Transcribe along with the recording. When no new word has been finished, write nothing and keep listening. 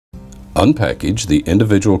Unpackage the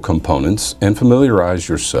individual components and familiarize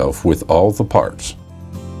yourself with all the parts.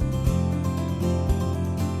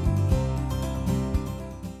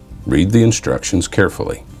 Read the instructions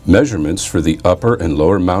carefully. Measurements for the upper and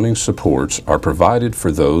lower mounting supports are provided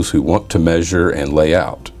for those who want to measure and lay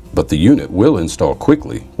out, but the unit will install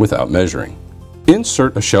quickly without measuring.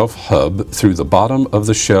 Insert a shelf hub through the bottom of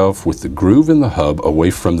the shelf with the groove in the hub away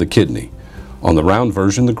from the kidney. On the round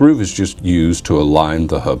version, the groove is just used to align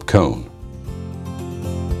the hub cone.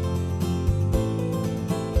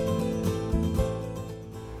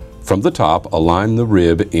 From the top, align the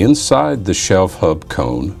rib inside the shelf hub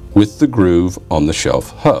cone with the groove on the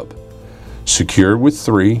shelf hub. Secure with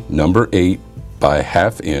 3 number 8 by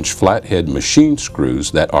 1/2 inch flathead machine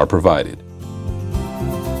screws that are provided.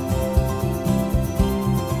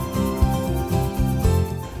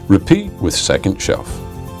 Repeat with second shelf.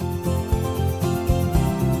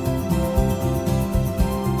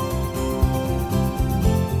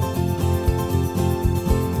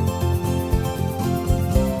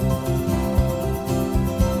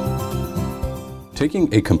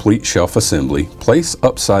 Taking a complete shelf assembly, place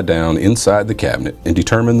upside down inside the cabinet and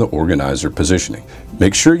determine the organizer positioning.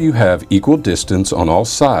 Make sure you have equal distance on all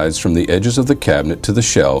sides from the edges of the cabinet to the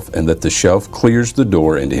shelf and that the shelf clears the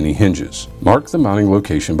door and any hinges. Mark the mounting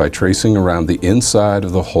location by tracing around the inside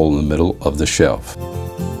of the hole in the middle of the shelf.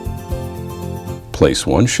 Place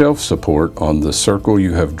one shelf support on the circle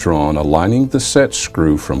you have drawn, aligning the set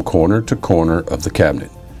screw from corner to corner of the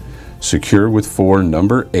cabinet. Secure with 4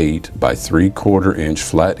 number 8 by 3/4 inch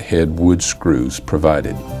flathead wood screws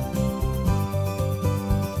provided.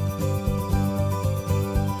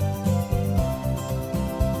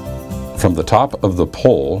 From the top of the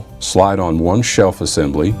pole, slide on one shelf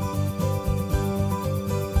assembly,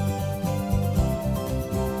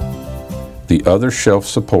 the other shelf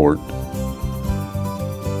support,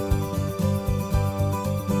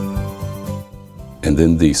 and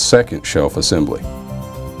then the second shelf assembly.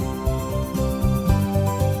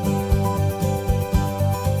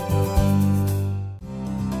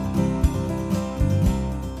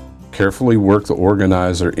 Carefully work the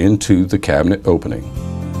organizer into the cabinet opening.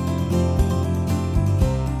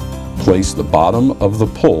 Place the bottom of the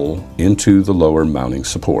pole into the lower mounting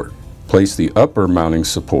support. Place the upper mounting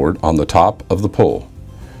support on the top of the pole.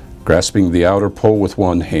 Grasping the outer pole with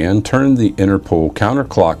one hand, turn the inner pole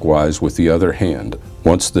counterclockwise with the other hand.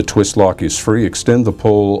 Once the twist lock is free, extend the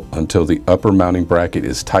pole until the upper mounting bracket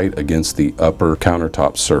is tight against the upper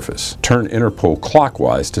countertop surface. Turn inner pole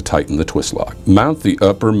clockwise to tighten the twist lock. Mount the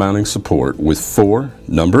upper mounting support with 4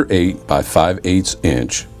 number 8 by 5/8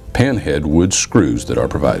 inch panhead wood screws that are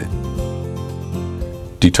provided.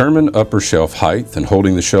 Determine upper shelf height, and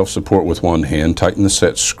holding the shelf support with one hand, tighten the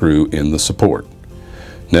set screw in the support.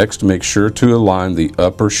 Next, make sure to align the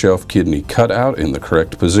upper shelf kidney cutout in the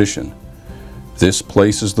correct position. This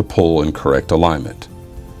places the pole in correct alignment.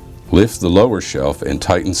 Lift the lower shelf and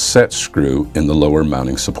tighten set screw in the lower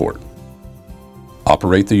mounting support.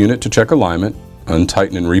 Operate the unit to check alignment,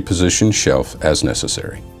 untighten and reposition shelf as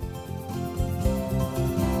necessary.